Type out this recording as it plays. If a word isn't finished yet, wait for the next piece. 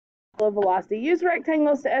velocity. Use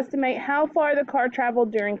rectangles to estimate how far the car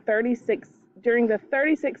traveled during the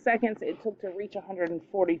 36 seconds it took to reach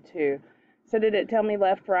 142. So did it tell me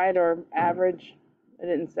left, right, or average? It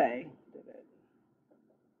didn't say, did it?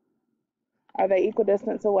 Are they equal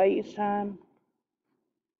distance away each time?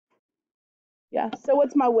 Yeah, so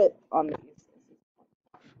what's my width on these?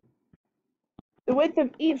 The width of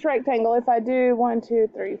each rectangle, if I do 1, 2,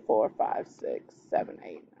 3, 4, 5, 6, 7,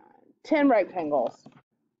 8, 9, 10 rectangles,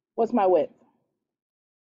 what's my width?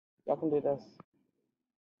 Y'all can do this.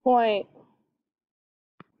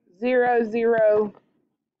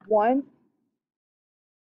 0.001.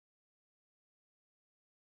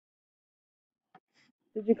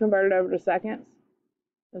 Did you convert it over to seconds?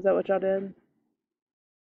 Is that what y'all did?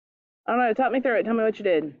 I don't know. Talk me through it. Tell me what you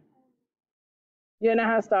did. You didn't know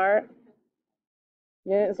how to start?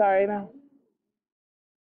 You didn't start email?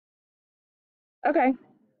 Okay.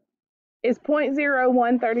 Is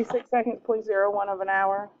 0.01 36 seconds 0.01 of an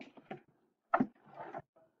hour?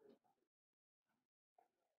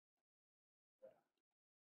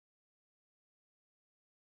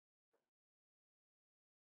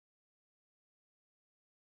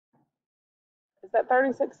 Is that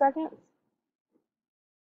 36 seconds?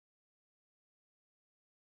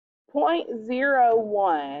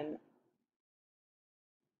 0.01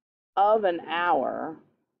 of an hour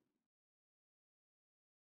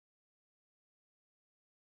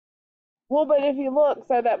Well, but if you look,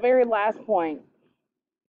 so that very last point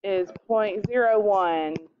is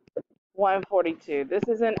 0.01 142. This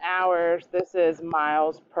is in hours. This is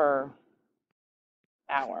miles per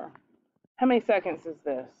hour. How many seconds is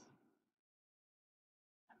this?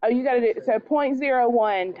 Oh, you got to do, so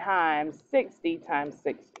 0.01 times 60 times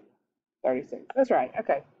 60. 36. That's right.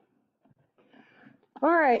 Okay.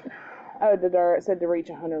 All right. Oh, it said to reach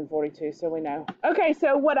 142, so we know. Okay,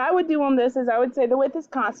 so what I would do on this is I would say the width is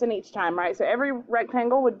constant each time, right? So every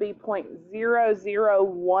rectangle would be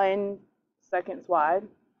 0.001 seconds wide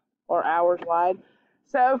or hours wide.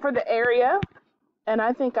 So for the area, and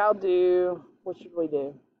I think I'll do, what should we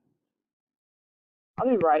do? I'll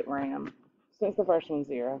do right ram, since the first one's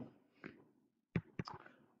 0.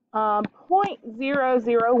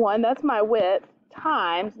 0.001, that's my width,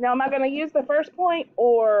 times, now am I going to use the first point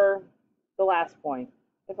or the last point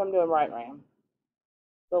if I'm doing right ram?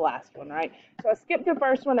 The last one, right? So I skip the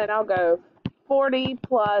first one and I'll go 40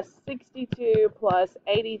 plus 62 plus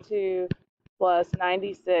 82 plus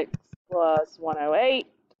 96 plus 108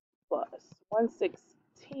 plus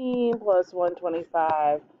 116 plus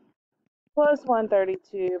 125 plus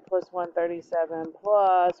 132 plus 137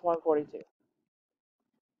 plus 142.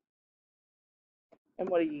 And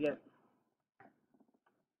what do you get?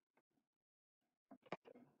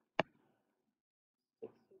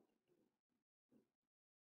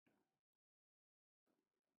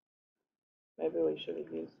 Maybe we should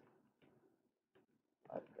have used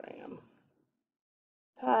 5 gram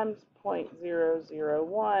times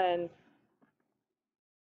 0.001.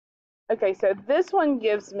 Okay, so this one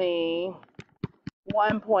gives me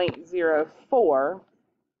 1.04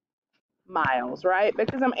 miles, right?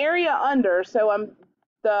 Because I'm area under, so I'm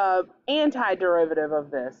the antiderivative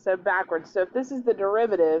of this, so backwards. So if this is the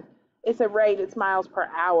derivative, it's a rate, it's miles per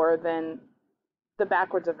hour, then the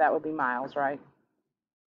backwards of that would be miles, right?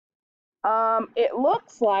 It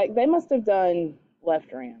looks like they must have done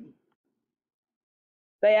left ram.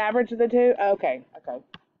 They averaged the two? Okay.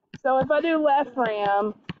 So if I do left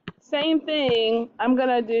ram, same thing, I'm going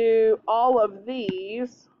to do all of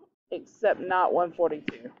these, except not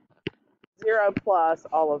 142. 0 plus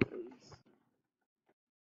all of these.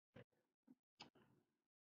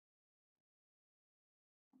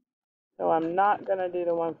 So I'm not going to do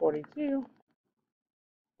the 142,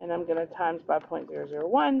 and I'm going to times by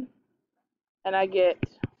 0.001, and I get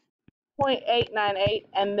 0.898,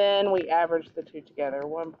 and then we average the two together,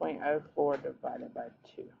 1.04 divided by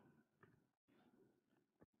 2.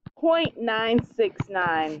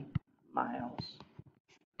 0.969 miles. Is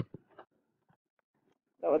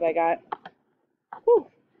that what I got? Whew.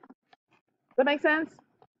 Does that make sense?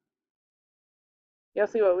 Y'all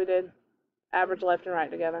see what we did? Average left and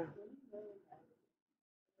right together.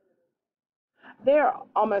 They're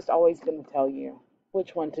almost always going to tell you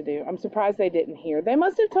which one to do. I'm surprised they didn't hear. They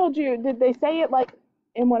must have told you, did they say it like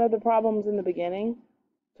in one of the problems in the beginning?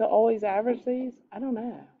 To always average these? I don't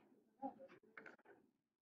know.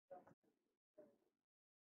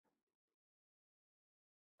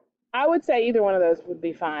 I would say either one of those would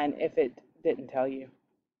be fine if it didn't tell you.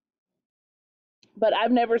 But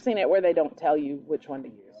I've never seen it where they don't tell you which one to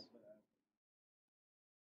use.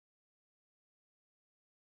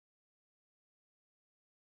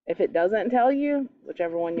 If it doesn't tell you,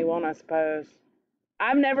 whichever one you want, I suppose.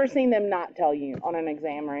 I've never seen them not tell you on an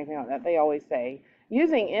exam or anything like that. They always say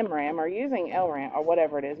using MRAM or using LRAM or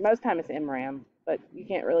whatever it is. Most time it's MRAM, but you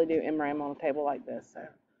can't really do MRAM on a table like this, so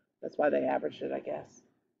that's why they averaged it, I guess.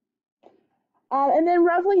 And then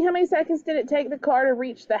roughly how many seconds did it take the car to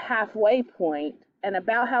reach the halfway point, and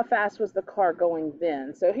about how fast was the car going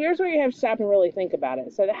then? So here's where you have to stop and really think about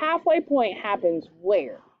it. So the halfway point happens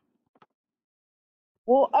where?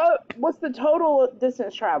 Well, what's the total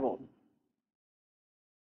distance traveled?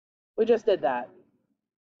 We just did that.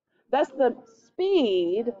 That's the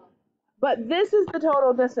speed, but this is the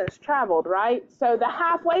total distance traveled, right? So the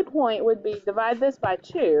halfway point would be divide this by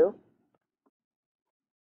 2.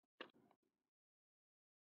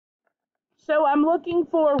 So I'm looking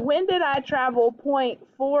for when did I travel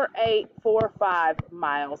 0.4845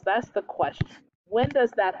 miles? That's the question. When does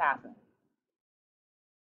that happen?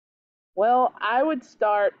 Well, I would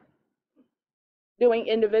start doing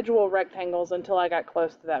individual rectangles until I got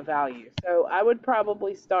close to that value. So I would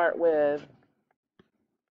probably start with,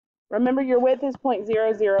 remember your width is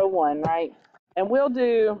 0.001, right? And we'll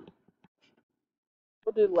do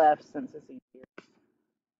left since it's easier.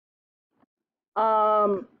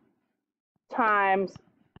 Times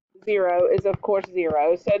 0 is of course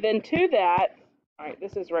 0. So then to that, all right,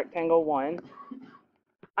 this is rectangle 1.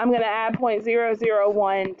 I'm going to add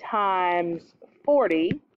 0.001 times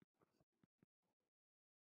 40.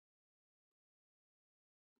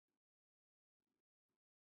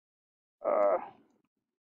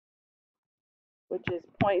 Which is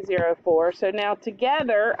 0.04. So now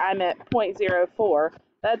together I'm at 0.04.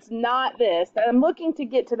 That's not this. I'm looking to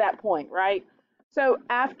get to that point, right? So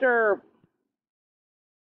after,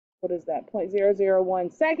 what is that,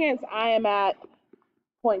 0.001 seconds, I am at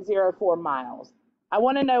 0.04 miles. I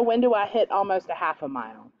want to know when do I hit almost a half a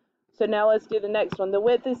mile. So now let's do the next one. The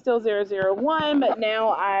width is still 001, but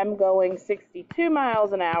now I'm going 62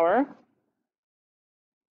 miles an hour.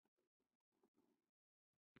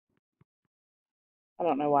 I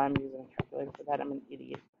don't know why I'm using a calculator for that. I'm an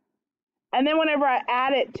idiot. And then whenever I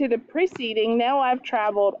add it to the preceding, now I've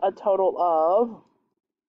traveled a total of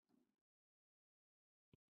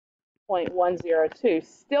 0.102,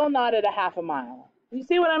 still not at a half a mile. You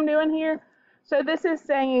see what I'm doing here? So this is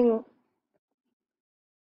saying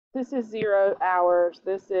this is 0 hours,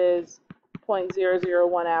 this is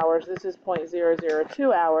 0.001 hours, this is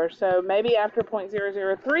 0.002 hours. So maybe after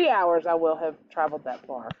 0.003 hours, I will have traveled that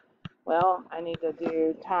far. Well, I need to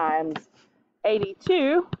do times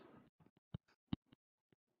 82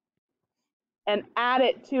 and add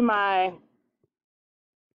it to my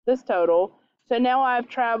this total. So now I've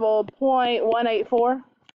traveled 0.184,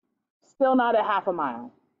 still not a half a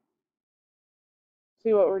mile.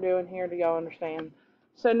 See what we're doing here? Do y'all understand?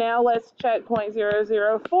 So now let's check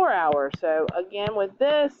 0.004 hours. So again with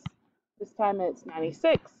this time it's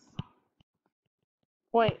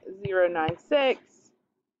 96.096.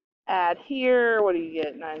 Add here, what do you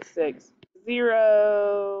get? 96,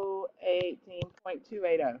 0,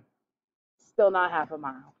 18.280. Still not half a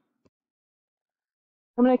mile.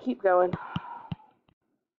 I'm going to keep going.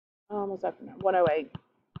 What's after now? 108.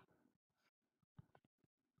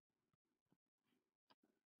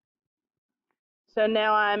 So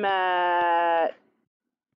now I'm at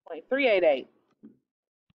 0.388.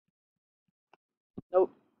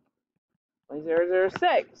 Nope.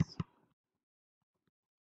 0.006.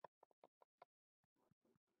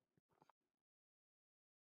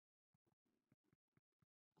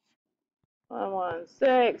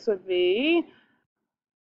 116 would be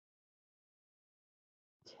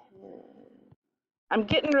 10. I'm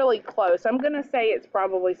getting really close. I'm going to say it's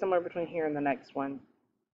probably somewhere between here and the next one. Is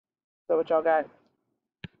that what y'all got?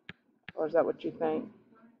 Or is that what you think?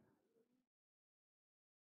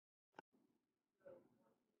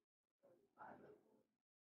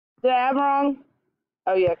 Did I have wrong?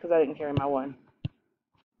 Oh, yeah, because I didn't carry my one.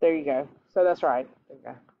 There you go. So that's right. There you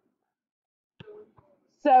go.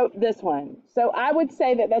 So this one. So I would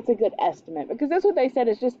say that that's a good estimate because that's what they said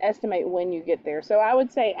is just estimate when you get there. So I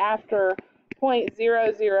would say after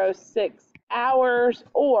 0.006 hours,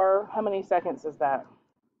 or how many seconds is that?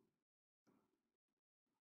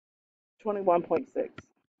 21.6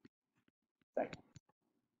 seconds.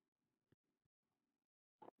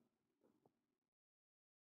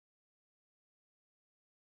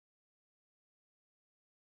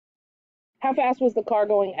 How fast was the car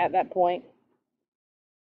going at that point?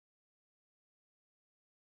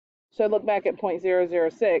 So look back at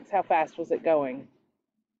 0.006. How fast was it going?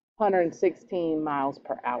 116 miles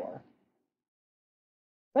per hour.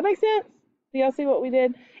 That makes sense? Do y'all see what we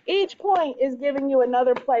did? Each point is giving you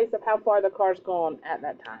another place of how far the car's gone at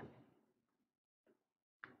that time.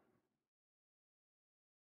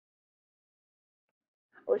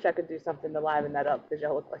 I wish I could do something to liven that up because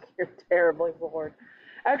y'all look like you're terribly bored.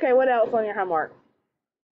 Okay, what else on your homework?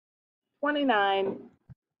 29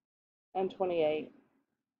 and 28.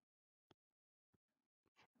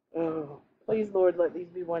 Oh, please, Lord, let these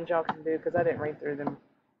be ones y'all can do because I didn't read through them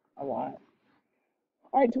a lot.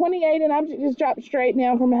 All right, 28, an object is dropped straight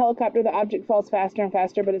down from a helicopter. The object falls faster and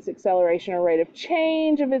faster, but its acceleration or rate of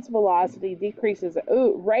change of its velocity decreases.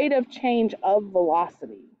 Ooh, rate of change of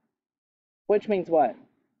velocity, which means what?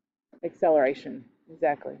 Acceleration,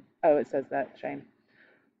 exactly. Oh, it says that, shame.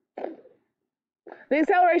 The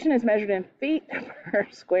acceleration is measured in feet per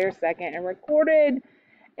square second and recorded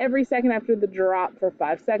every second after the drop for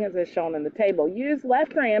 5 seconds as shown in the table. Use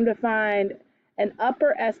left ram to find an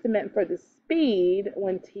upper estimate for the speed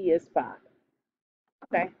when t is 5.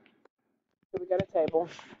 Okay, so we got a table.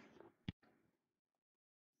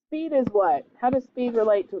 Speed is what? How does speed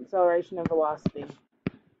relate to acceleration and velocity?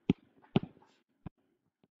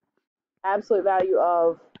 Absolute value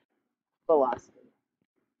of velocity.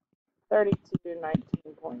 32,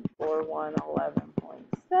 19.41,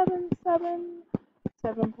 11.77,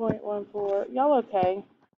 7.14. Y'all okay?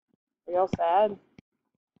 Are y'all sad?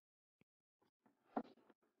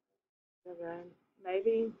 Okay.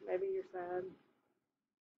 Maybe you're sad.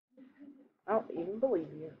 I don't even believe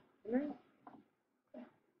you. I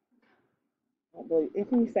don't believe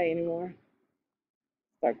anything you say anymore.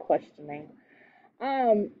 Start questioning.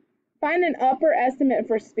 Find an upper estimate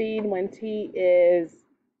for speed when t is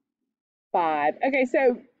 5. Okay,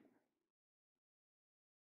 so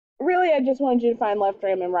really I just wanted you to find left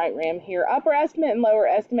ram and right ram here. Upper estimate and lower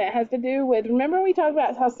estimate has to do with, remember we talked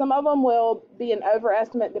about how some of them will be an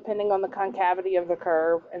overestimate depending on the concavity of the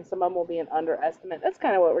curve, and some of them will be an underestimate. That's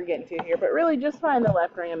kind of what we're getting to here, but really just find the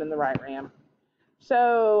left ram and the right ram.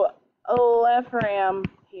 So a left ram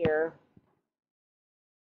here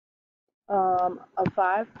of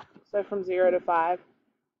 5, so from 0 to 5.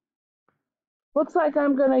 Looks like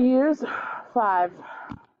I'm going to use 5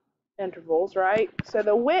 intervals, right? So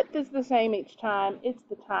the width is the same each time. It's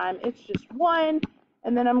the time. It's just 1.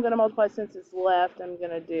 And then I'm going to multiply, since it's left, I'm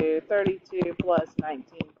going to do 32 plus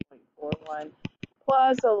 19.41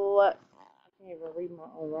 plus 11. I can't even read my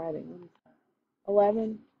own writing.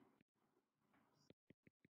 11.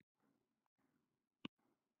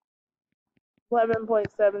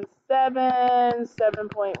 11.77,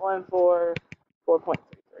 7.14, 4.33.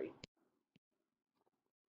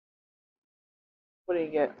 What do you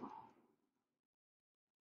get?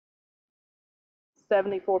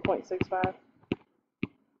 74.65.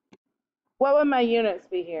 What would my units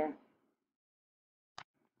be here?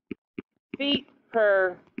 Feet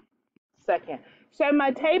per second. So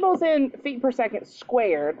my table's in feet per second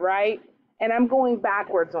squared, right? And I'm going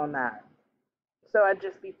backwards on that. So I'd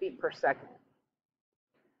just be feet per second.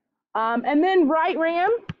 And then right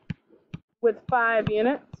ram with 5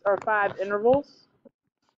 units or 5 intervals.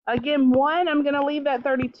 Again, 1, I'm going to leave that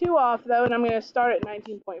 32 off though, and I'm going to start at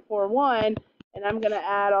 19.41, and I'm going to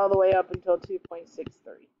add all the way up until 2.63.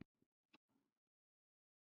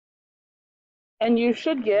 And you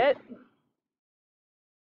should get,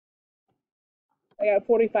 I got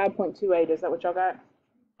 45.28. Is that what y'all got?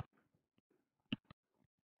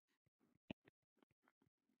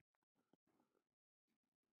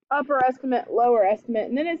 Upper estimate, lower estimate.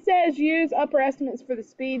 And then it says use upper estimates for the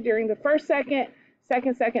speed during the first second,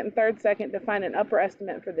 second second, and third second to find an upper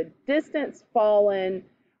estimate for the distance fallen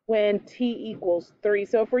when t equals 3.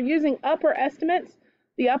 So if we're using upper estimates,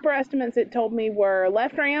 the upper estimates it told me were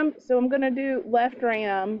left ram. So I'm going to do left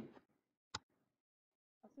ram.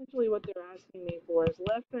 Essentially what they're asking me for is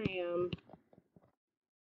left ram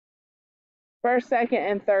first second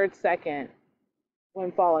and third second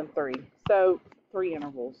when fallen 3. So 3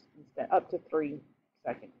 intervals instead, up to 3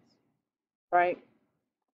 seconds, right?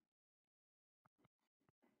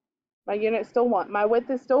 My unit's still 1. My width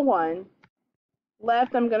is still 1.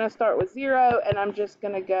 Left, I'm going to start with 0, and I'm just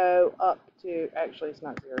going to go up to, actually it's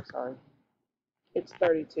not 0, sorry. It's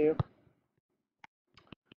 32.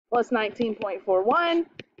 Plus 19.41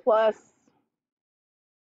 plus,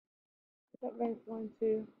 that makes 1,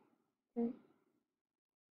 2, 3.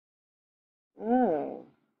 Oh.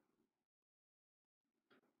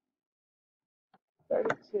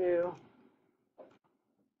 32.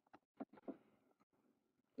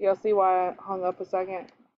 Y'all see why I hung up a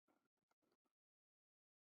second?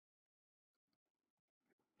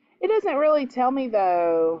 It doesn't really tell me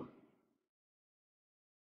though.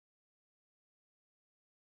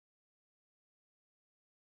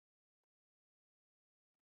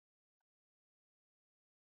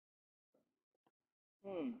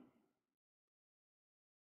 Hmm.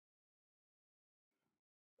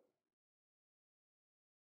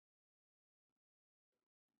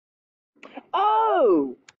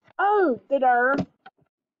 The derm.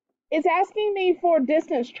 It's asking me for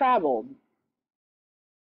distance traveled.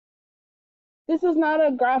 This is not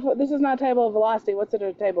a graph. This is not a table of velocity. What's it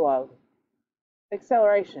a table of?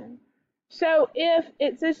 Acceleration. So if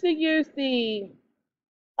it says to use the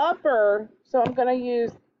upper, so I'm going to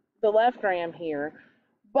use the left ram here,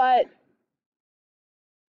 but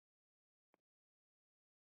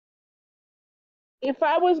if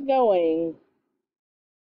I was going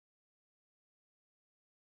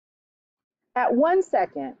at 1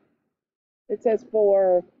 second, it says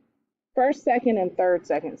for first second and third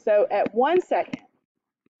second. So at 1 second,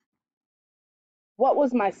 what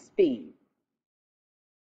was my speed?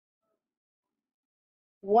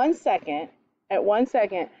 1 second, at 1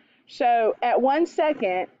 second. So at 1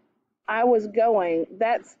 second, I was going,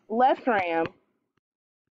 that's left ram,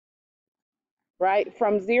 right,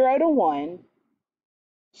 from 0 to 1.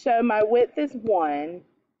 So my width is 1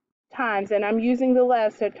 times, and I'm using the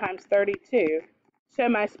left, so times 32. So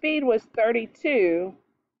my speed was 32.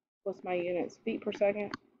 What's my units? Feet per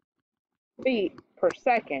second? Feet per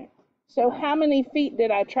second. So how many feet did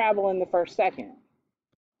I travel in the first second?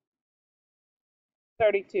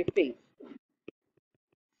 32 feet.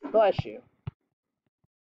 Bless you.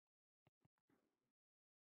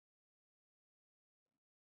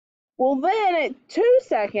 Well, then at 2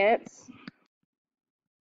 seconds,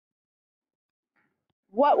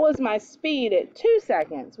 what was my speed at 2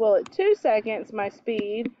 seconds? Well, at 2 seconds, my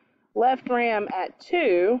speed, left ram at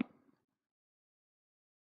 2,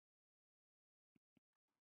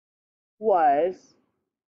 was,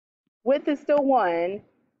 width is still 1.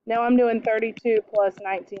 Now I'm doing 32 plus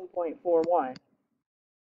 19.41.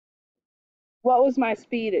 What was my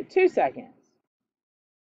speed at 2 seconds?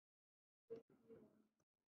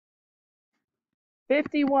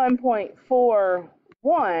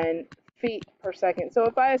 51.41 feet per second. So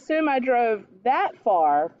if I assume I drove that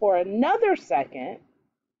far for another second,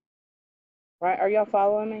 right? Are y'all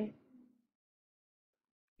following me?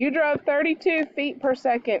 You drove 32 feet per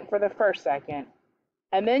second for the first second,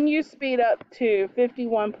 and then you speed up to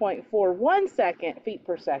 51.41 feet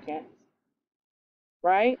per second,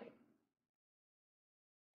 right?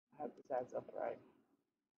 I hope this adds up right.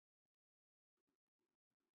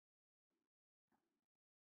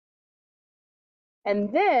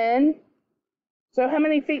 And then, so how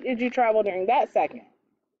many feet did you travel during that second?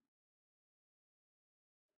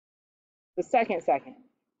 The second second.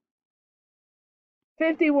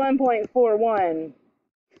 51.41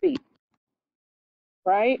 feet,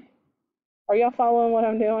 right? Are y'all following what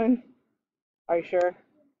I'm doing? Are you sure?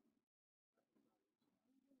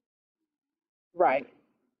 Right.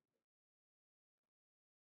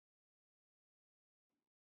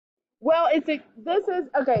 Well, this is,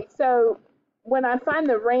 okay, so when I find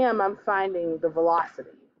the ram, I'm finding the velocity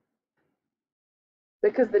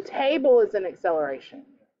because the table is an acceleration.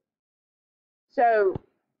 So,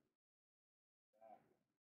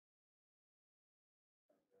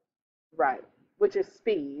 right, which is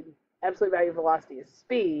speed. Absolute value of velocity is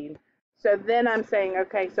speed. So then I'm saying,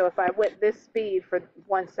 okay, so if I went this speed for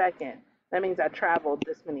 1 second, that means I traveled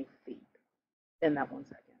this many feet in that 1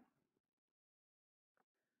 second.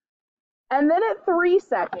 And then at 3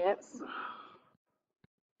 seconds,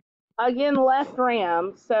 again, left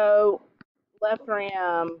ram. So left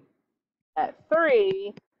ram at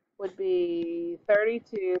 3 would be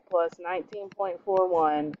 32 plus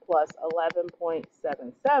 19.41 plus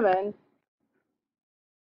 11.77.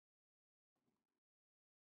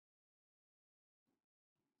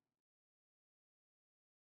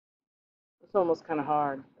 It's almost kind of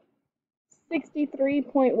hard.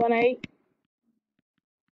 63.18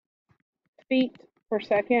 feet per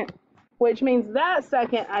second, which means that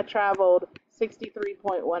second I traveled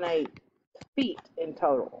 63.18 feet in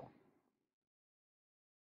total.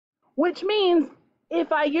 Which means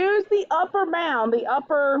if I use the upper bound, the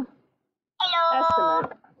upper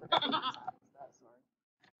estimate,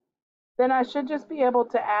 then I should just be able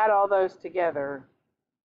to add all those together.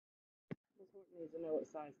 This one needs to know what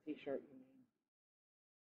size t-shirt you need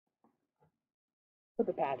for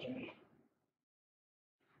the pageant.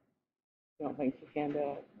 You don't think she can do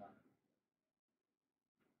it?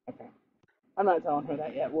 Okay. I'm not telling her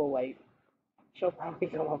that yet. We'll wait. She'll probably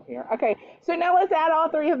come up here. Okay, so now let's add all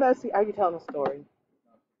three of those. Are you telling a story?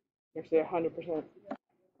 You're saying 100%?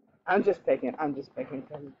 I'm just picking.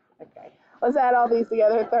 Okay. Let's add all these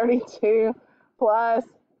together. 32 plus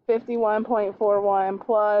 51.41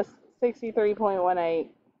 plus 63.18.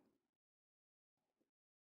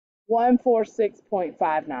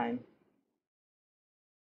 146.59.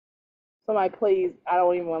 Somebody please, I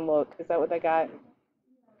don't even want to look. Is that what they got?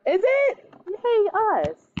 Is it? Yay,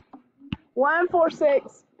 us.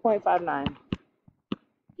 146.59.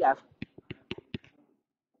 Yeah.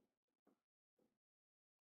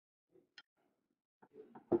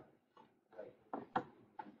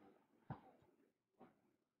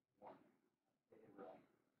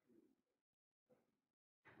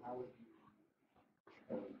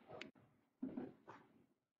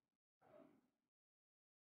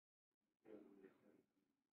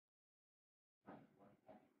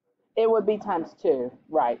 It would be times 2,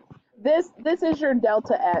 right? This is your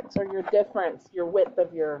delta x, or your difference, your width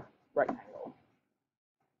of your rectangle.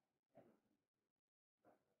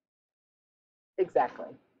 Exactly.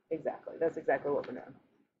 That's exactly what we're doing.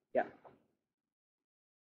 Yeah.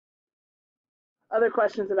 Other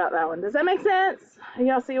questions about that one? Does that make sense?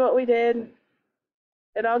 Y'all see what we did?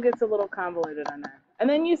 It all gets a little convoluted on there. And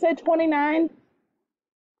then you said 29.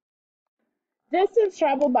 Distance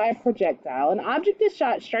traveled by a projectile. An object is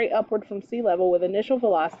shot straight upward from sea level with initial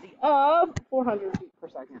velocity of 400 feet per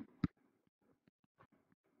second.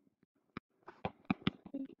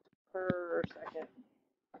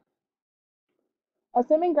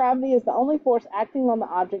 Assuming gravity is the only force acting on the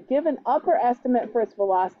object, give an upper estimate for its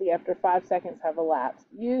velocity after 5 seconds have elapsed.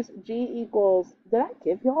 Use G equals, did I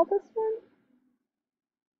give y'all this one?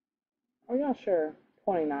 Are y'all sure?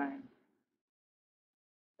 29.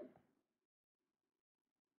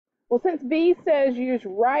 Well, since B says use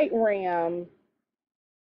right ram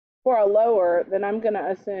for a lower, then I'm going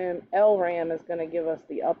to assume LRAM is going to give us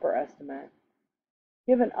the upper estimate.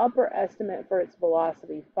 Give an upper estimate for its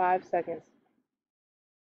velocity, 5 seconds.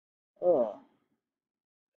 Ugh.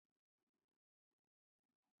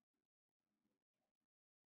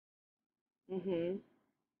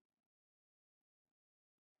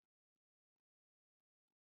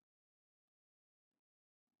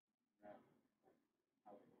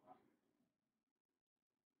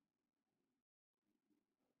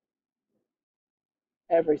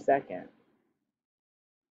 Every second.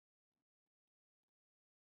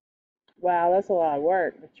 Wow, that's a lot of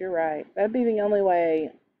work, but you're right. That'd be the only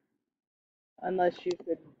way, unless you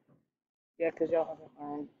could, yeah, because y'all haven't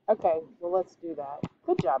learned. Okay, well, let's do that.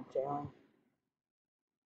 Good job, Jalen.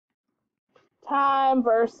 Time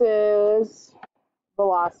versus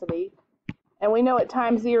velocity. And we know at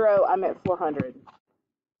time 0, I'm at 400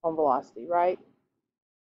 on velocity, right?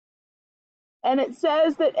 And it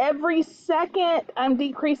says that every second I'm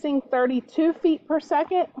decreasing 32 feet per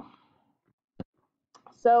second.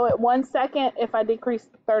 So at 1 second, if I decrease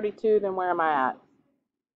 32, then where am I at?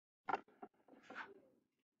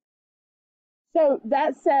 So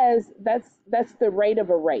that says that's the rate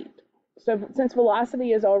of a rate. So since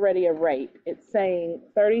velocity is already a rate, it's saying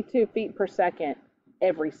 32 feet per second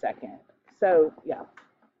every second. So yeah.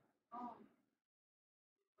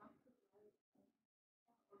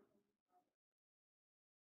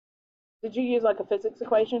 Did you use like a physics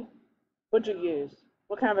equation? What'd you use?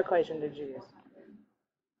 What kind of equation did you use?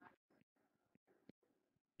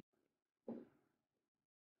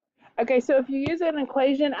 Okay, so if you use an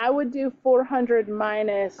equation, I would do 400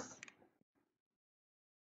 minus,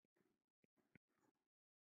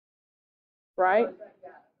 right?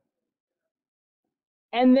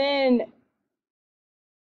 And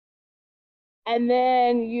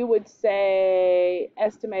then you would say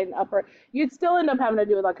estimate an upper. You'd still end up having to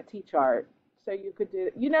do like a T-chart. So you could do,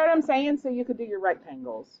 you know what I'm saying? So you could do your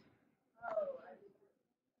rectangles.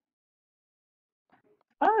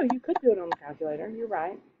 Oh, you could do it on the calculator. You're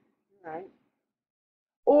right. You're right.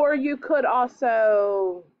 Or you could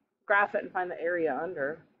also graph it and find the area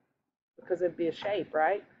under, because it'd be a shape,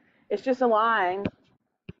 right? It's just a line.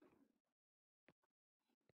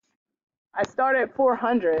 I start at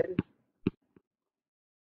 400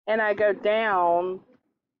 and I go down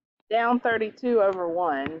 32 over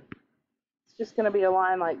 1. It's just going to be a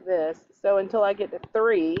line like this. So until I get to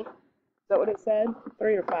 3, is that what it said?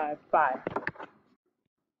 3 or 5? 5.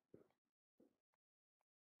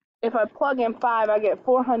 If I plug in 5, I get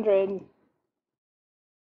 400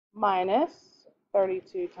 minus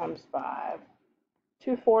 32 times 5.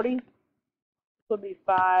 240 would be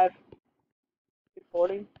 5.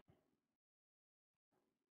 240.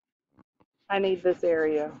 I need this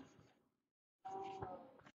area.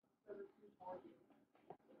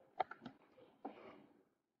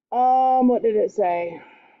 What did it say?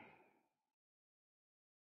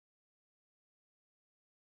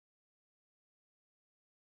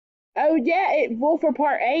 Oh yeah, well for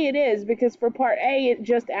part A it is, because for part A it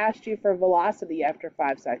just asked you for velocity after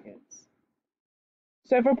 5 seconds.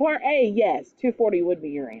 So for part A, yes, 240 would be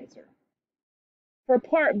your answer. For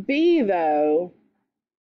part B, though,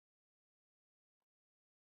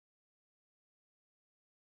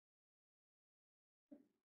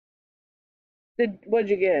 what'd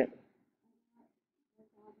you get?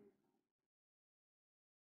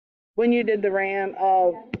 When you did the RAM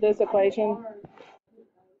of this equation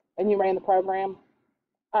and you ran the program?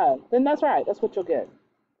 Oh, then that's right. That's what you'll get.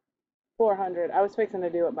 400. I was fixing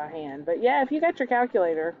to do it by hand. But yeah, if you got your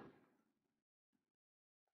calculator.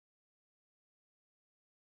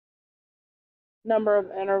 Number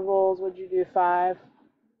of intervals, would you do 5?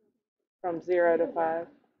 From 0 to 5?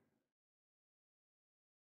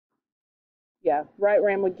 Yeah, right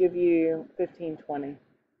RAM would give you 1520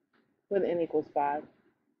 with n equals 5.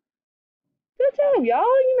 Good job, y'all.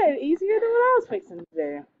 You made it easier than what I was fixing to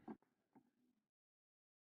do.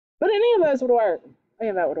 But any of those would work. Any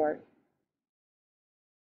of that would work.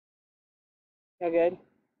 Y'all good?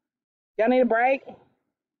 Y'all need a break?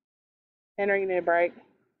 Henry, you need a break?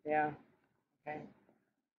 Yeah. Okay.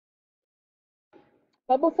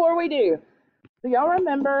 But before we do y'all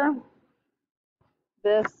remember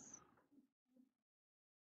this?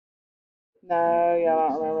 No, y'all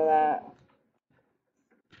don't remember that.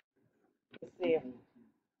 Let's see.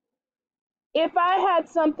 If I had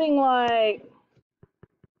something like,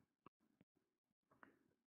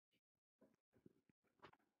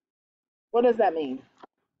 what does that mean?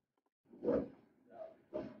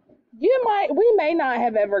 We may not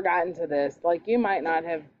have ever gotten to this. Like, you might not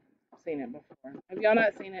have seen it before. Have y'all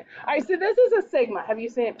not seen it? All right, so this is a sigma. Have you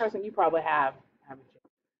seen it, person? You probably have, haven't you?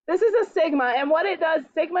 This is a sigma, and what it does,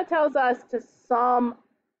 sigma tells us to sum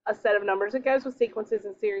a set of numbers. It goes with sequences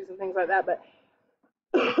and series and things like that, but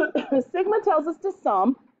sigma tells us to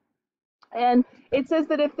sum, and it says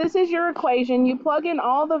that if this is your equation, you plug in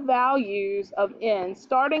all the values of n,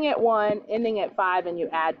 starting at 1, ending at 5, and you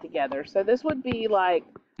add together. So this would be like,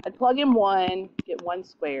 I'd plug in 1, get 1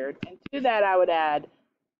 squared, and to that I would add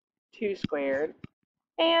 2 squared,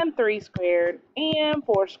 and 3 squared, and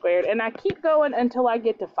 4 squared, and I keep going until I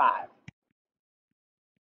get to 5.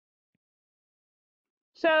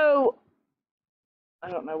 So, I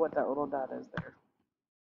don't know what that little dot is there.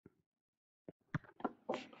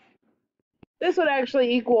 This would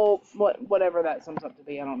actually equal whatever that sums up to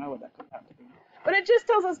be. I don't know what that comes out to be. But it just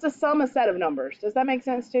tells us to sum a set of numbers. Does that make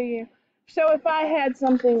sense to you? So if I had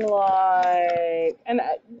something like, and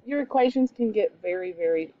your equations can get very,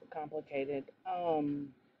 very complicated. 5.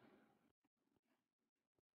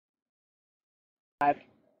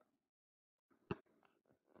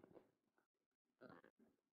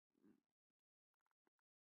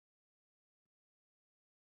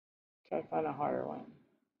 Try to find a harder one.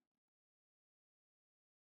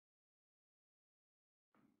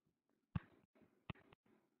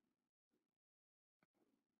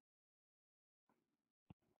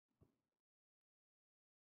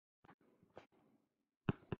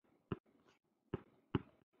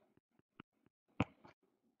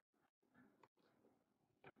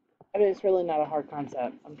 I mean, it's really not a hard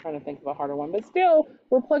concept. I'm trying to think of a harder one. But still,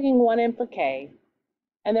 we're plugging 1 in for k.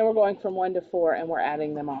 And then we're going from 1 to 4, and we're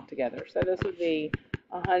adding them all together. So this would be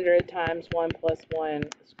 100 times 1 plus 1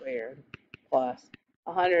 squared plus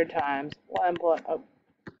 100 times 1 plus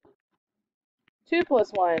 2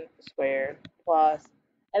 plus 1 squared plus,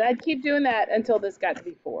 and I'd keep doing that until this got to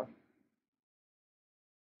be 4.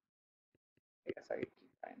 I guess I could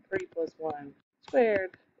keep going. 3 plus 1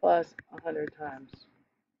 squared plus 100 times.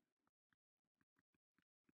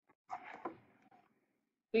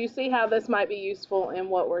 Do you see how this might be useful in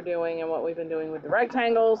what we're doing and what we've been doing with the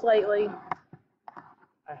rectangles lately?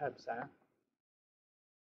 I hope so.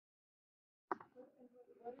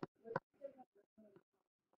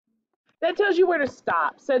 That tells you where to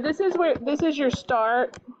stop. So this is your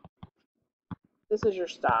start. This is your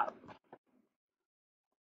stop.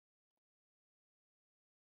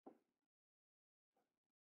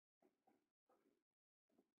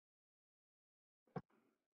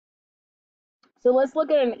 So let's look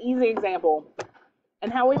at an easy example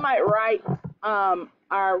and how we might write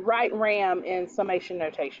our right RAM in summation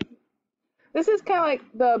notation. This is kind of like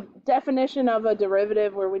the definition of a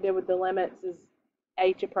derivative where we did with the limits as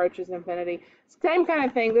h approaches infinity. Same kind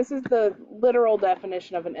of thing. This is the literal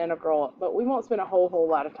definition of an integral, but we won't spend a whole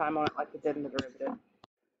lot of time on it like we did in the derivative.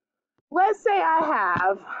 Let's say I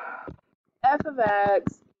have f of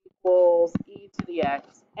x equals e to the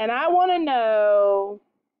x, and I want to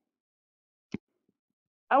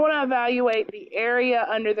evaluate the area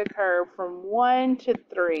under the curve from 1 to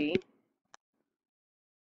 3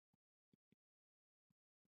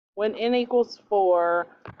 when n equals 4,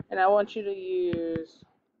 and I want you to use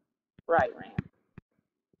right RAM.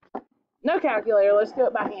 No calculator, let's do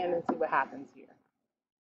it by hand and see what happens here.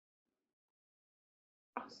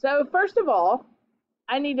 So first of all,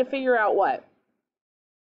 I need to figure out what?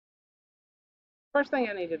 First thing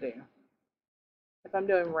I need to do, if I'm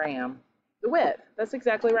doing RAM, the width. That's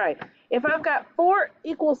exactly right. If I've got 4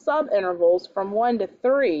 equal subintervals from 1 to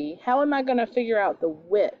 3, how am I going to figure out the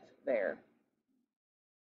width there?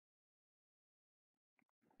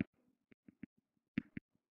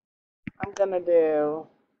 I'm going to do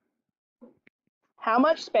how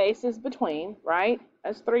much space is between, right?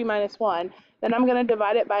 That's 3 minus 1. Then I'm going to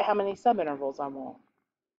divide it by how many subintervals I want.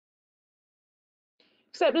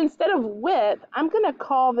 Except instead of width, I'm going to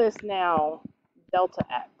call this now delta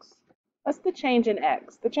x. That's the change in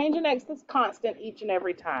x. The change in x is constant each and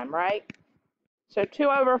every time, right? So 2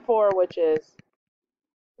 over 4, which is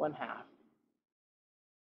 1/2. Does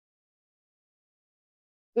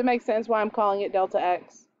it make sense why I'm calling it delta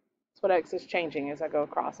x? That's what x is changing as I go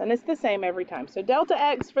across. And it's the same every time. So delta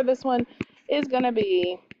x for this one is going to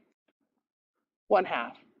be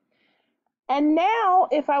 1/2. And now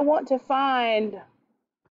if I want to find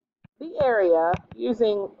the area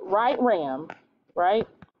using right RAM, right?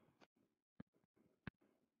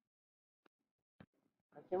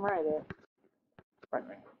 I can write it. Right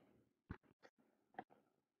RAM.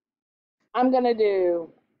 I'm going to do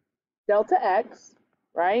delta x,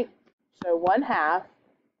 right? So 1/2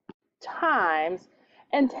 times,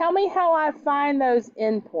 and tell me how I find those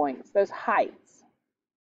endpoints, those heights.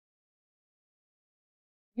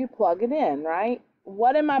 You plug it in, right?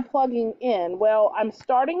 What am I plugging in? Well, I'm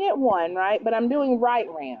starting at 1, right? But I'm doing right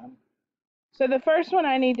RAM. So the first one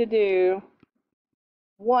I need to do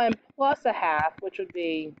 1 plus 1/2, which would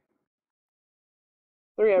be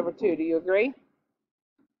 3 over 2. Do you agree?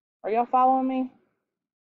 Are y'all following me?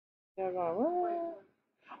 You're going, what?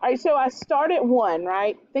 All right, so I start at 1,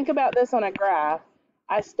 right? Think about this on a graph.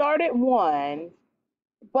 I start at 1,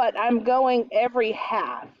 but I'm going every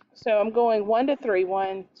half. So I'm going 1 to 3,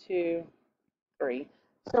 1, 2, 3.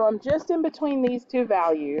 So I'm just in between these two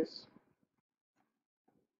values,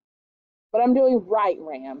 but I'm doing right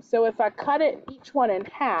RAM. So if I cut it each one in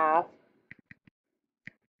half,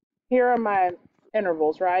 here are my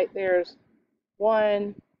intervals, right? There's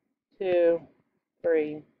 1, 2,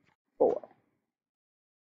 3, 4.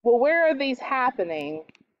 Well, where are these happening?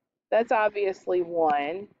 That's obviously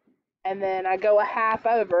 1. And then I go a half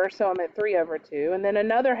over, so I'm at 3 over 2. And then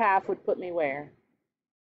another half would put me where?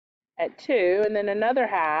 At 2. And then another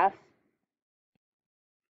half,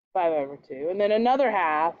 5 over 2. And then another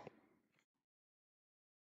half.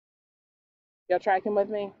 Y'all tracking with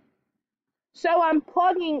me? So I'm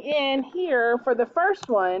plugging in here for the first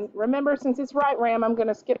one. Remember, since it's right RAM, I'm going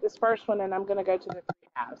to skip this first one and I'm going to go to the 3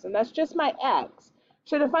 halves. And that's just my x.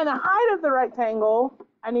 So to find the height of the rectangle,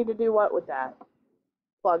 I need to do what with that?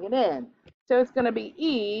 Plug it in. So it's going to be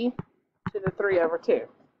e to the 3 over 2.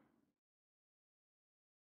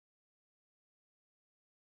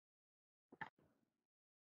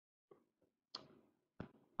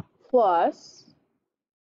 Plus,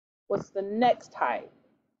 what's the next height?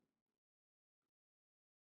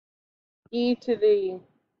 E to the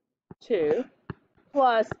 2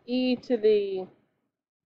 plus e to the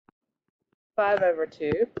 5 over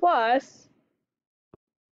 2 plus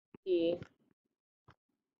e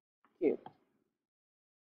cubed.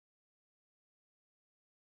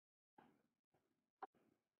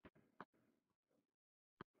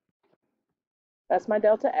 That's my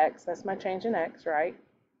delta x. That's my change in x, right?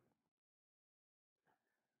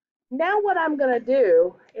 Now what I'm going to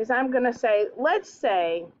do is I'm going to say, let's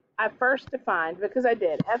say I first defined, because I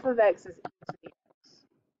did, f of x is e to the x.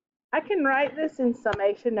 I can write this in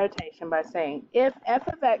summation notation by saying if f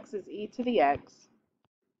of x is e to the x,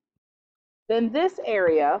 then this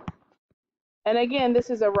area, and again, this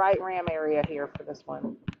is a right RAM area here for this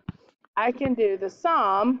one, I can do the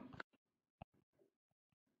sum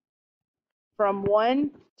from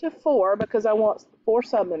 1 to 4, because I want 4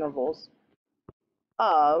 subintervals,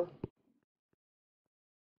 of,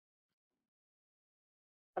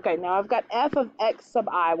 okay, now I've got f of x sub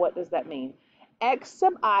I. What does that mean? X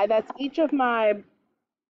sub I, that's each of my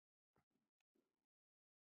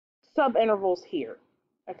subintervals here.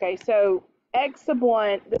 Okay, so x sub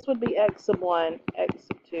 1, this would be x sub 1, x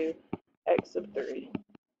sub 2, x sub 3,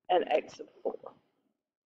 and x sub 4.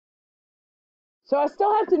 So I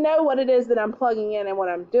still have to know what it is that I'm plugging in and what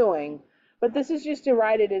I'm doing, but this is just to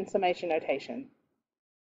write it in summation notation.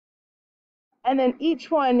 And then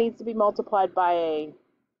each one needs to be multiplied by a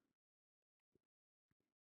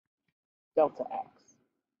delta x.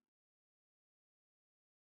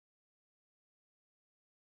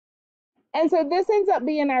 And so this ends up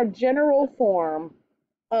being our general form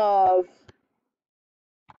of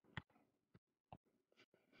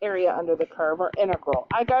area under the curve, or integral.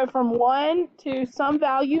 I go from 1 to some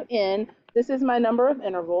value n. This is my number of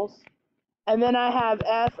intervals. And then I have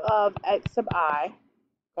f of x sub I.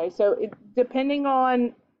 Okay, so depending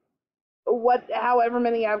on however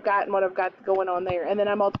many I've got and what I've got going on there, and then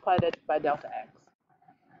I multiply that by delta x.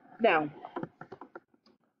 Now,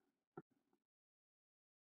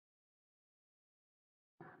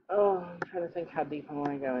 I'm trying to think how deep I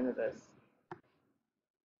want to go into this.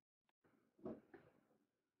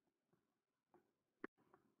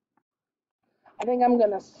 I think I'm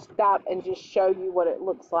going to stop and just show you what it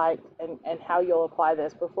looks like and how you'll apply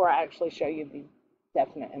this before I actually show you the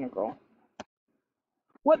definite integral.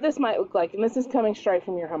 What this might look like, and this is coming straight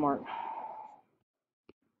from your homework.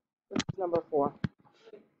 This is number 4.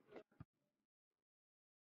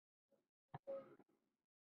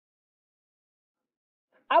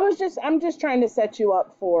 I'm just trying to set you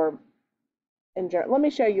up for, let me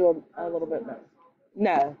show you a little bit more.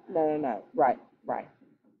 No. Right.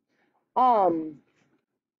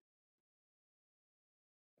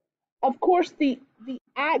 Of course, the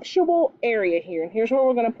actual area here, and here's where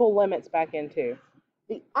we're going to pull limits back into.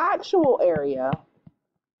 The actual area,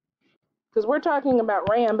 because we're talking about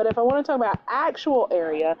RAM, but if I want to talk about actual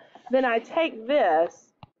area, then I take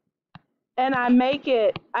this and I make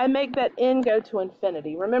that n go to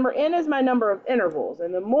infinity. Remember, n is my number of intervals,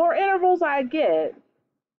 and the more intervals I get,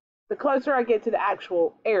 the closer I get to the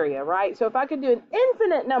actual area, right? So if I could do an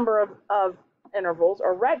infinite number of intervals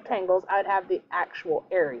or rectangles, I'd have the actual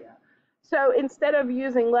area. So instead of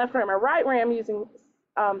using left RAM or right RAM, using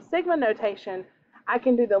sigma notation, I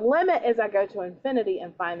can do the limit as I go to infinity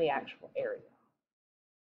and find the actual area.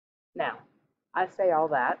 Now, I say all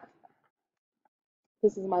that.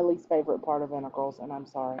 This is my least favorite part of integrals, and I'm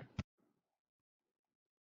sorry.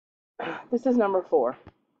 This is number 4.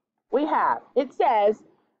 It says,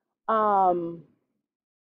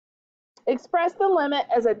 express the limit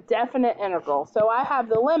as a definite integral. So I have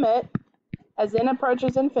the limit as n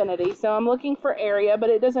approaches infinity. So I'm looking for area, but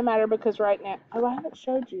it doesn't matter because right now, I haven't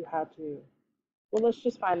showed you how to. Well, let's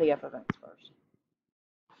just find the f of x first.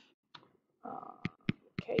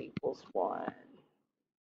 K equals 1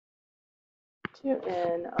 to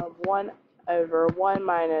n of 1 over 1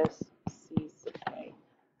 minus c sub k.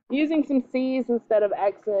 Using some c's instead of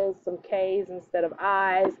x's, some k's instead of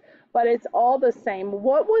i's, but it's all the same.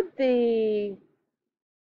 What would I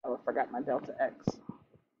forgot my delta x.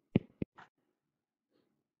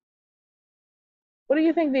 What do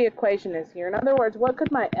you think the equation is here? In other words, what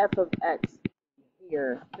could my f of x be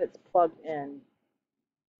here that's plugged in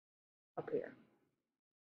up here?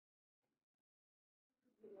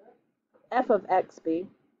 F of x be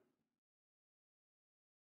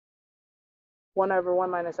 1 over 1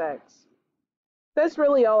 minus x. That's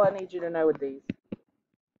really all I need you to know with these.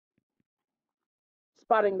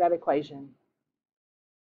 Spotting that equation.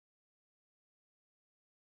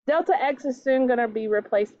 Delta x is soon going to be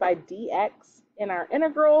replaced by dx in our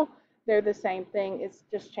integral. They're the same thing. It's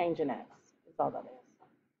just changing x. That's all that is.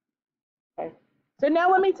 Okay. So now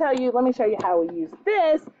let me show you how we use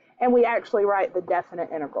this and we actually write the definite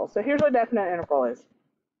integral. So here's what definite integral is.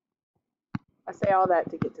 I say all that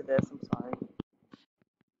to get to this. I'm sorry.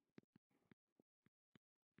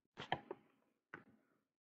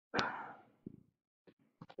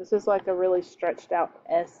 This is like a really stretched out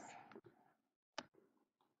S.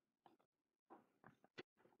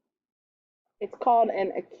 It's called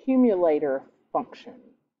an accumulator function.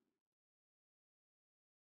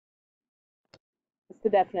 It's the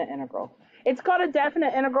definite integral. It's called a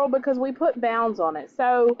definite integral because we put bounds on it.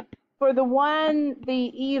 So for the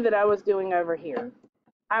E that I was doing over here,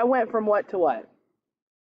 I went from what to what?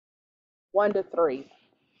 1 to 3.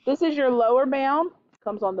 This is your lower bound,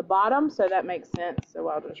 comes on the bottom, so that makes sense. So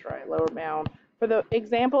I'll just write lower bound. For the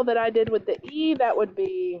example that I did with the E, that would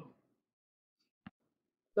be,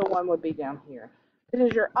 the 1 would be down here. This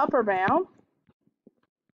is your upper bound.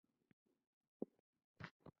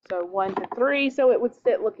 So 1 to 3, so it would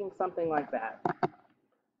sit looking something like that.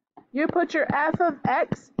 You put your f of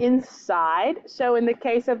x inside. So in the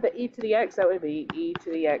case of the e to the x, that would be e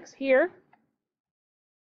to the x here.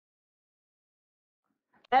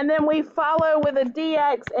 And then we follow with a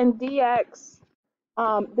dx, and dx,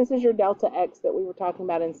 this is your delta x that we were talking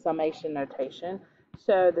about in summation notation.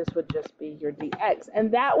 So this would just be your dx.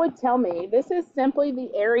 And that would tell me this is simply the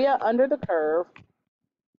area under the curve.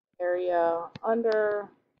 Area under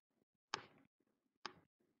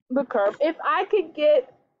the curve. If I could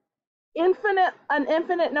get an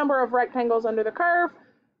infinite number of rectangles under the curve,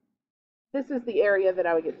 this is the area that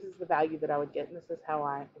I would get. This is the value that I would get, and this is how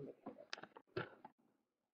I indicate it.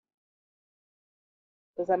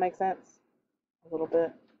 Does that make sense? A little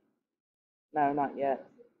bit? No, not yet.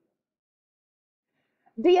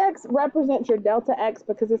 Dx represents your delta x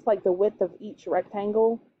because it's like the width of each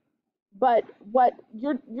rectangle. But what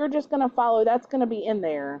you're just going to follow, that's going to be in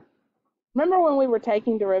there. Remember when we were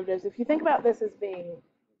taking derivatives, if you think about this as being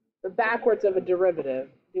the backwards of a derivative,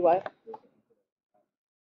 do what?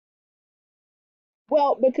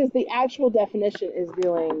 Well, because the actual definition is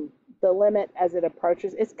doing the limit as it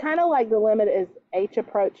approaches. It's kind of like the limit as h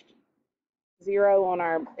approached 0 on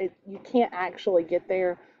our, you can't actually get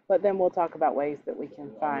there, but then we'll talk about ways that we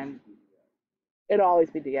can find, it'll always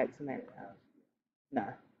be dx in there. No,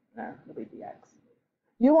 it'll be dx.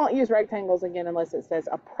 You won't use rectangles again unless it says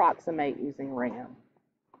approximate using RAM.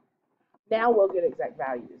 Now we'll get exact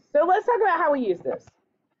values. So let's talk about how we use this.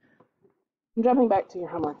 I'm jumping back to your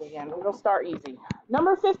homework again. We'll start easy.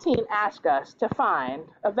 Number 15 asks us to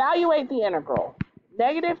evaluate the integral,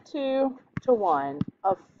 -2 to 1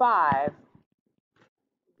 of 5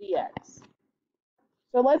 dx.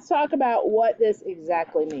 So let's talk about what this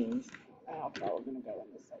exactly means. How far we're going to go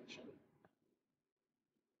in this section.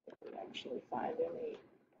 If we actually find any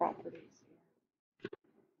properties.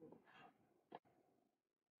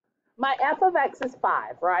 My f of x is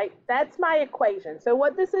 5, right? That's my equation. So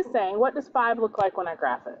what this is saying, what does 5 look like when I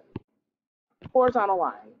graph it? Horizontal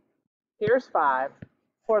line. Here's 5,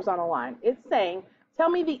 horizontal line. It's saying, tell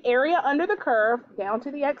me the area under the curve down to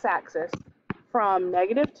the x-axis from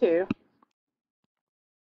 -2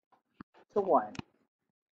 to 1.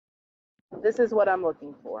 This is what I'm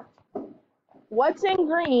looking for. What's in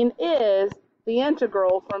green is the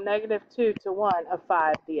integral from -2 to 1 of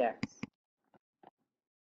 5 dx.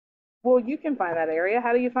 Well, you can find that area.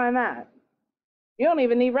 How do you find that? You don't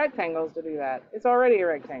even need rectangles to do that. It's already a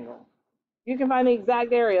rectangle. You can find the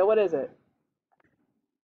exact area. What is it?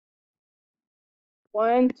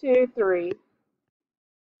 1, 2, 3.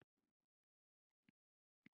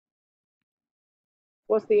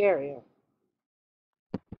 What's the area?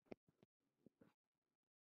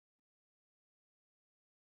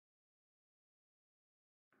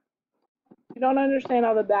 You don't understand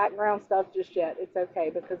all the background stuff just yet. It's okay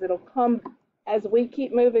because it'll come as we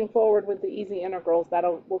keep moving forward with the easy integrals.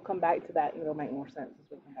 We'll come back to that and it'll make more sense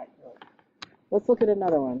as we come back to it. Let's look at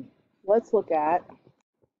another one. Let's look at,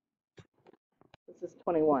 this is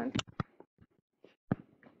 21.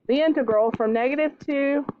 The integral from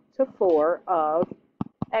 -2 to 4 of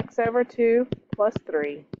x over 2 plus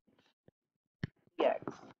 3 dx.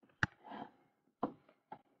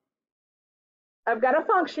 I've got a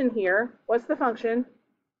function here. What's the function?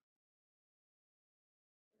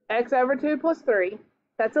 X over 2 plus 3.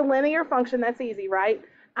 That's a linear function. That's easy, right?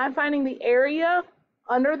 I'm finding the area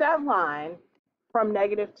under that line from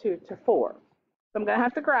 -2 to 4. So I'm going to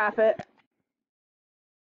have to graph it.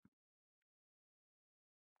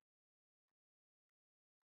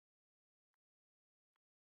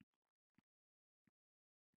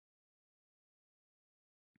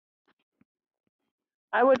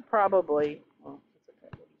 I would probably, well, it's okay.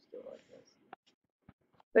 We'll just do it like this.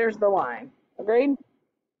 There's the line. Agreed?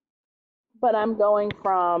 But I'm going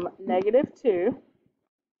from -2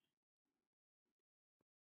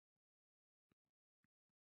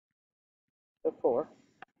 to 4.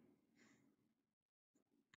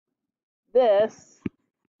 This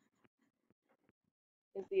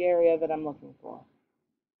is the area that I'm looking for.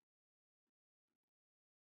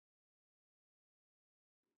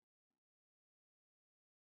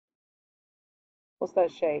 What's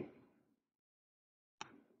that shape?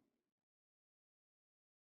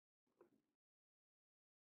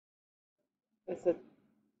 It's a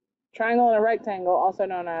triangle and a rectangle, also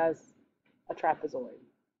known as a trapezoid.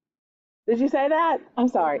 Did you say that? I'm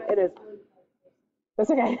sorry. It is.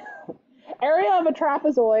 That's okay. Area of a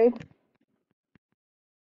trapezoid,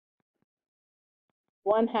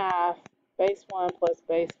 1/2 base 1 plus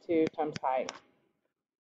base 2 times height.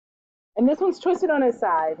 And this one's twisted on its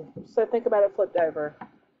side, so think about it flipped over.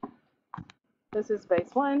 This is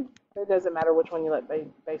base 1. It doesn't matter which one you let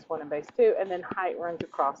base 1 and base 2, and then height runs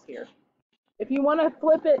across here. If you want to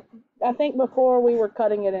flip it, I think before we were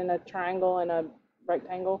cutting it in a triangle and a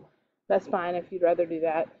rectangle. That's fine if you'd rather do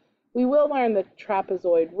that. We will learn the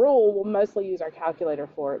trapezoid rule. We'll mostly use our calculator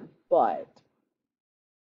for it, but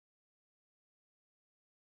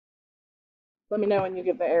let me know when you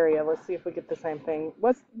get the area. Let's see if we get the same thing.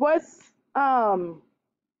 What's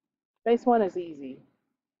base 1 is easy,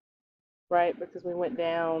 right? Because we went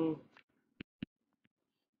down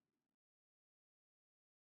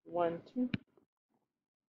 1, 2.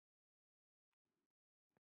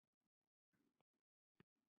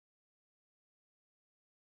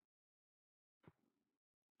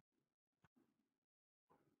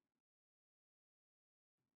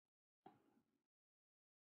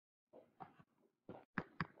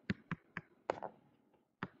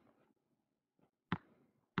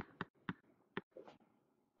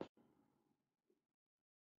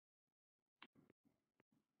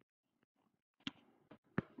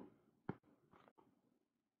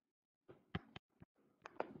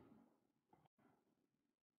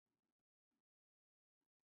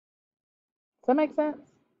 Does that make sense?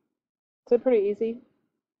 Is it pretty easy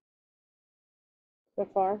so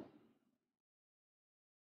far?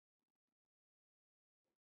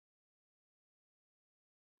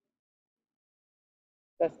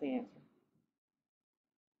 That's the answer.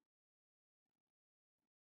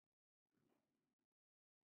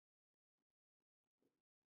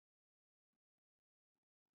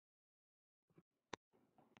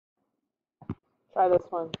 Try this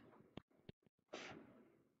one.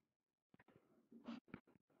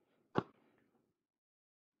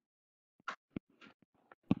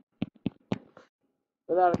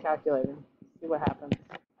 Without a calculator. See what happens.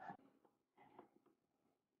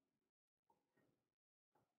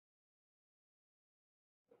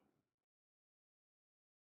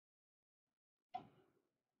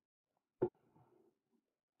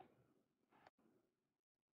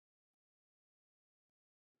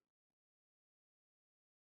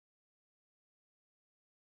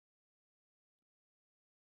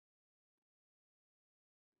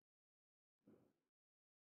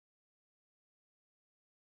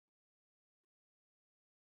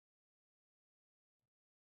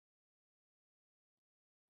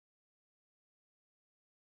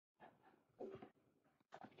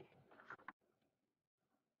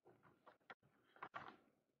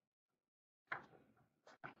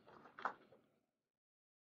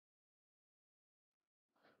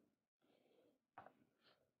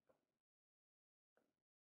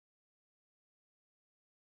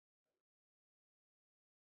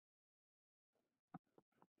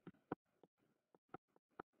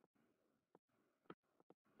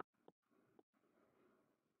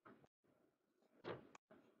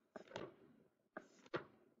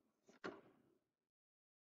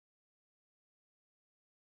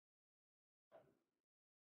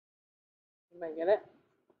 You might get it.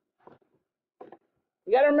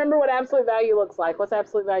 You got to remember what absolute value looks like. What's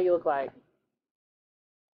absolute value look like?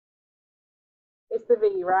 It's the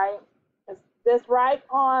V, right? It's this right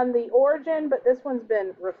on the origin, but this one's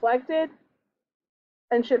been reflected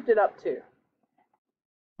and shifted up 2.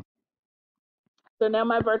 So now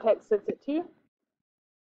my vertex sits at 2.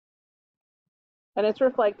 And it's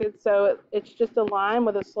reflected, so it's just a line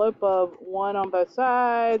with a slope of 1 on both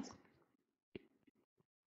sides.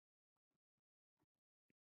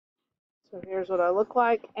 So here's what I look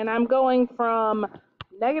like. And I'm going from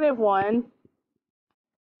 -1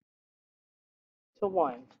 to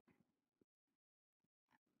 1.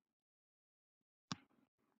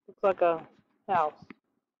 Looks like a house.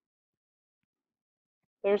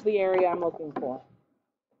 There's the area I'm looking for.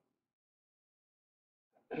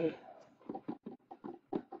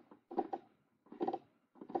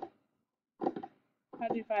 How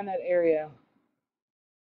do you find that area?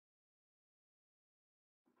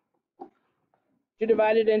 You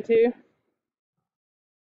divide it into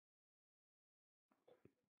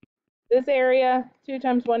this area. 2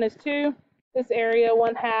 times 1 is 2. This area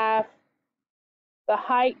 1/2. The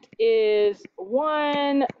height is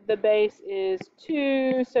 1. The base is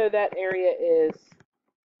 2. So that area is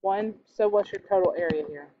 1. So what's your total area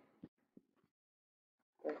here?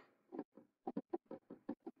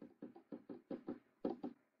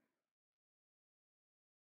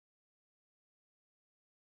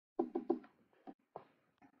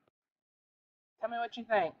 Tell me what you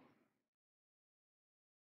think.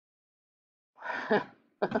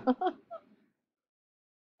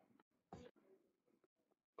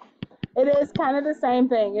 It is kind of the same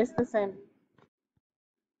thing. It's the same.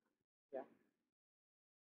 Yeah.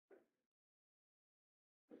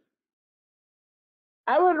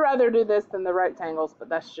 I would rather do this than the rectangles, but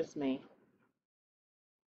that's just me.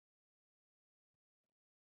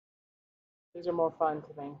 These are more fun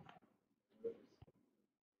to me.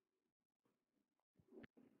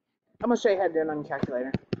 I'm going to show you how to do it on your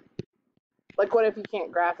calculator. Like, what if you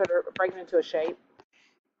can't graph it or break it into a shape?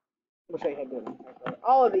 We'll show you how to do it on your calculator.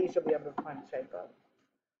 All of these you'll be able to find the shape of.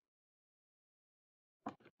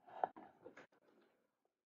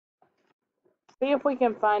 See if we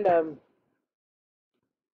can find a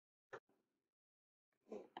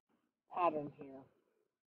pattern here.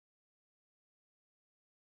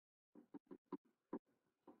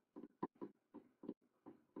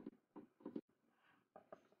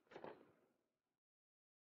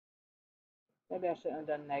 Maybe I shouldn't have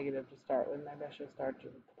done negative to start with. Maybe I should have started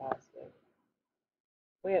with positive.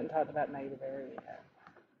 We hadn't talked about negative area yet.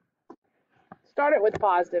 Start it with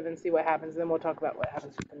positive and see what happens, then we'll talk about what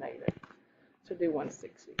happens with the negative. So do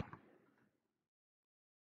 160.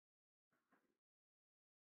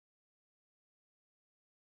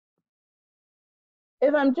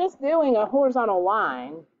 If I'm just doing a horizontal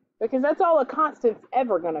line, because that's all a constant's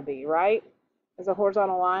ever going to be, right? Is a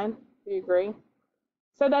horizontal line. Do you agree?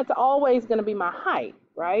 So that's always going to be my height,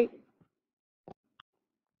 right?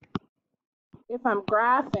 If I'm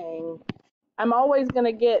graphing, I'm always going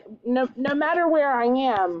to get, no matter where I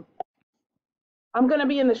am, I'm going to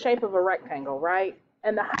be in the shape of a rectangle, right?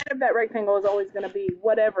 And the height of that rectangle is always going to be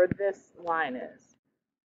whatever this line is.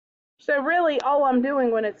 So really all I'm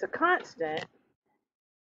doing when it's a constant,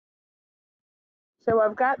 so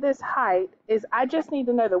I've got this height, is I just need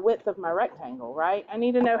to know the width of my rectangle, right? I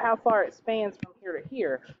need to know how far it spans from here to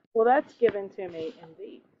here. Well, that's given to me in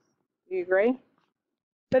these. Do you agree?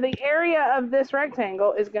 So the area of this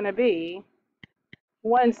rectangle is going to be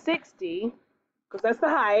 160, because that's the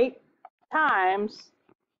height, times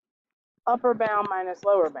upper bound minus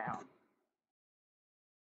lower bound.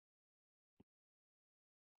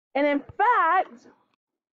 And in fact,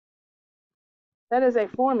 that is a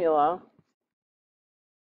formula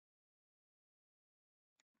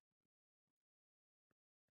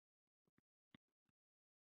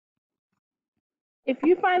if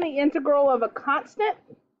you find the integral of a constant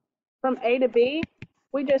from a to b,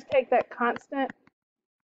 we just take that constant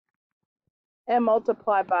and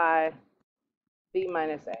multiply by b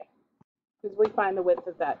minus a, because we find the width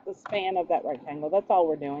of that, the span of that rectangle. That's all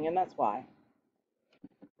we're doing, and that's why.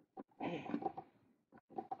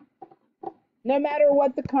 No matter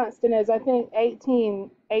what the constant is, I think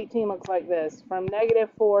 18 looks like this, from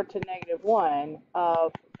 -4 to -1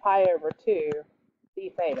 of pi over 2 d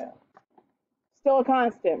theta. Still a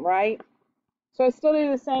constant, right? So I still do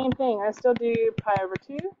the same thing. I still do pi over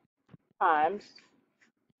 2 times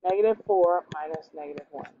 -4 minus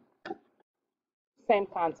 -1. Same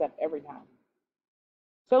concept every time.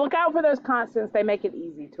 So look out for those constants. They make it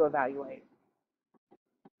easy to evaluate.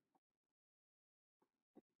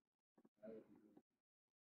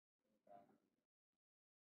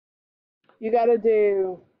 You got to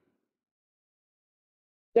do,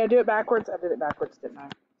 did I do it backwards? I did it backwards, didn't I?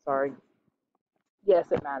 Sorry.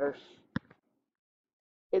 Yes, it matters.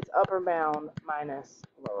 It's upper bound minus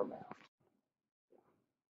lower bound.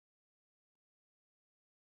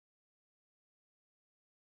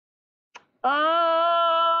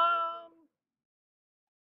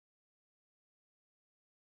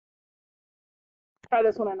 Try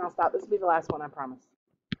this one and I'll stop. This will be the last one, I promise.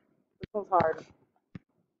 This one's hard.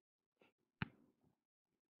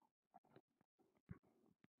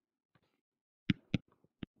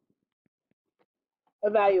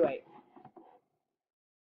 Evaluate.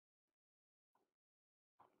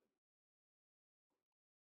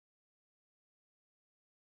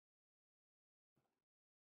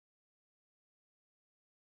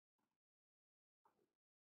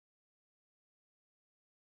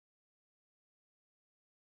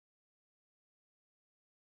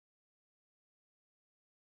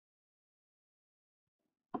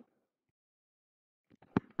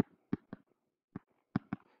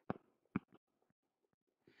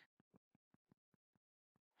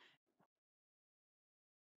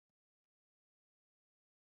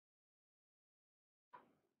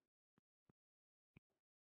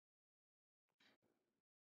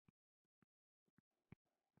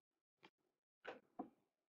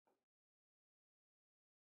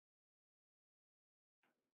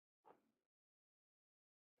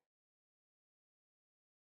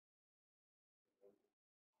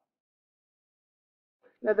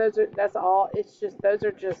 No, that's all. It's just, those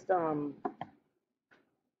are just,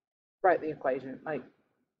 write the equation. Like,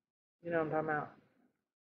 you know what I'm talking about?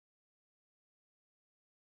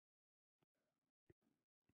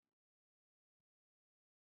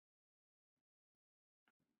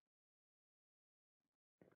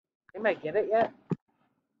 Anybody get it yet?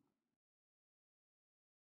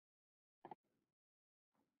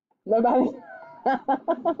 Nobody?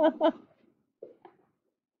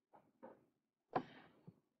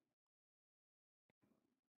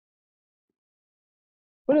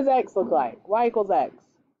 What does x look like? Y equals x.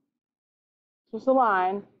 Just a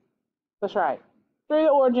line. That's right. Through the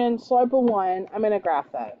origin, slope of 1. I'm going to graph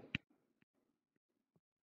that.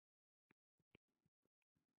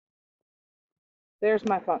 There's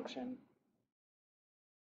my function.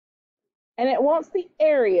 And it wants the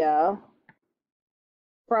area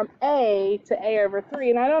from a to a over 3.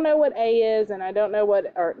 And I don't know what a is, and I don't know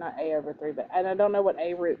what, or not a over 3, but and I don't know what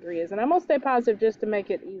a root 3 is. And I'm going to stay positive just to make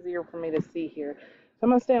it easier for me to see here. So I'm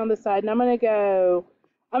going to stay on this side, and I'm going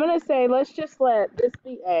to say, let's just let this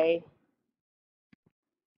be a.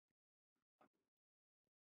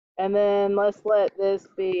 And then let's let this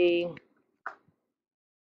be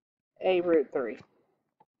a root 3.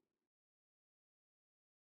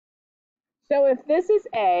 So if this is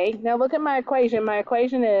a, now look at my equation. My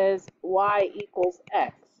equation is y equals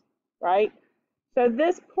x, right? So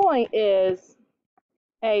this point is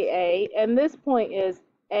AA, and this point is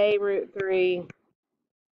A root 3,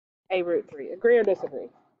 A root 3. Agree or disagree?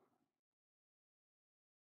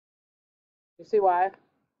 You see why?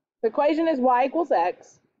 The equation is y equals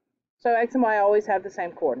x, so x and y always have the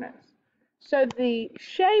same coordinates. So the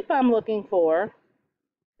shape I'm looking for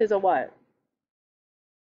is a what?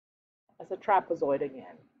 It's a trapezoid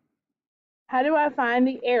again. How do I find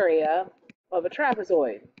the area of a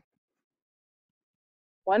trapezoid?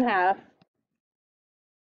 1/2.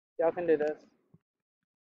 Y'all can do this.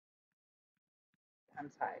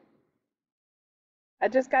 Times height. I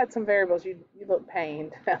just got some variables. You look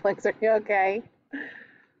pained. Alex, are you okay?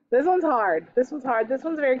 This one's hard. This one's hard. This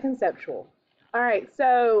one's very conceptual. All right,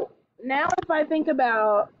 so now if I think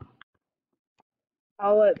about,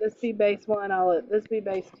 I'll let this be base 1, I'll let this be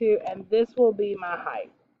base 2, and this will be my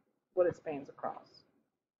height, what it spans across.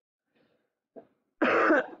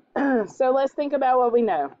 So let's think about what we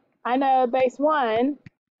know. I know base 1,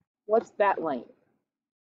 what's that length?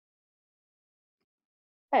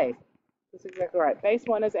 A. That's exactly right. Base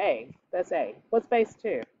 1 is A. That's A. What's base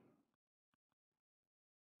 2?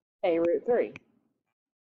 A root 3.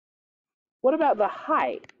 What about the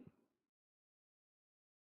height?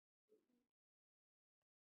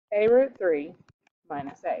 A root 3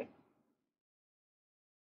 minus A.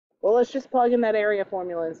 Well, let's just plug in that area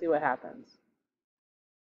formula and see what happens.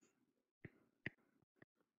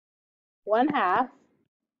 1/2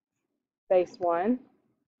 base 1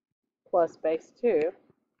 plus base 2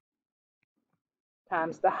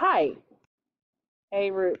 times the height,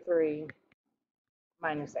 A root 3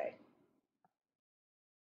 minus A.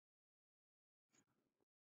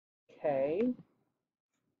 Okay.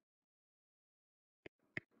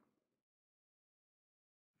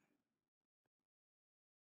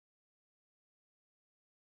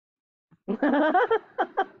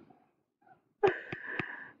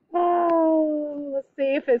 Oh, let's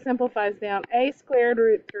see if it simplifies down. A squared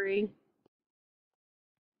root 3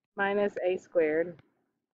 minus A squared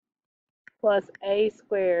plus A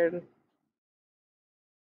squared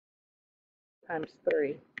times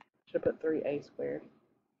 3. Should put 3A squared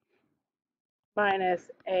minus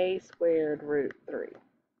A squared root 3.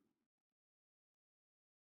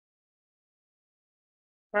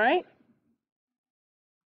 Right?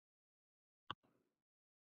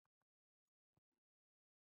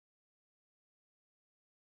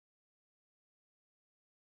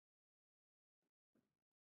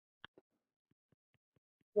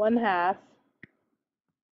 One half.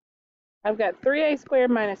 I've got 3A squared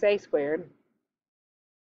minus A squared.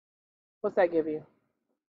 What's that give you?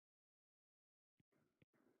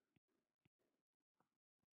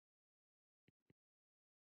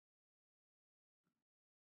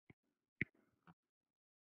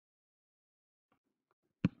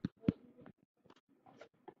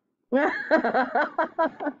 Where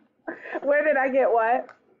did I get what?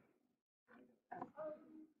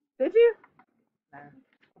 Did you?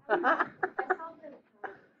 No.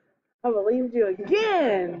 I believed you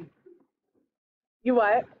again. You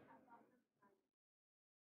what?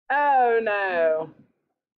 Oh no.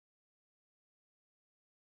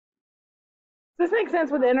 Does this make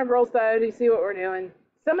sense with the integrals though? Do you see what we're doing?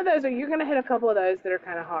 Some of those you're going to hit a couple of those that are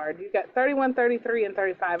kind of hard. You've got 31, 33, and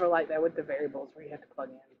 35 are like that with the variables where you have to plug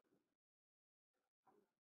in.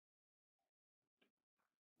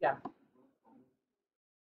 Yeah.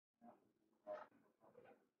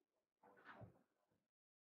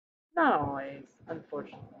 Not always,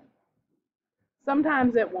 unfortunately.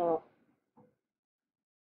 Sometimes it won't.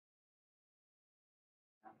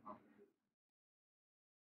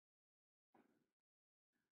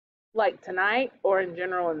 Like tonight or in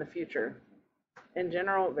general in the future? In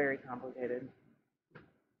general, very complicated.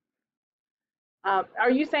 Are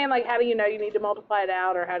you saying like how do you know you need to multiply it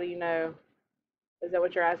out, or how do you know? Is that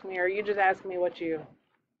what you're asking me, or are you just asking me what you?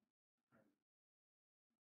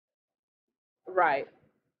 Right.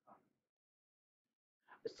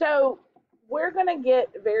 So we're gonna get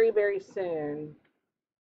very, very soon.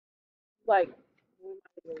 Like we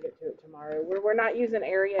might even get to it tomorrow. We're not using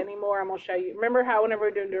area anymore. I'm gonna show you. Remember how whenever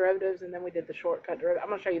we're doing derivatives and then we did the shortcut derivative? I'm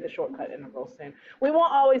gonna show you the shortcut integral soon. We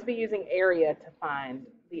won't always be using area to find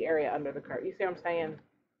the area under the curve. You see what I'm saying?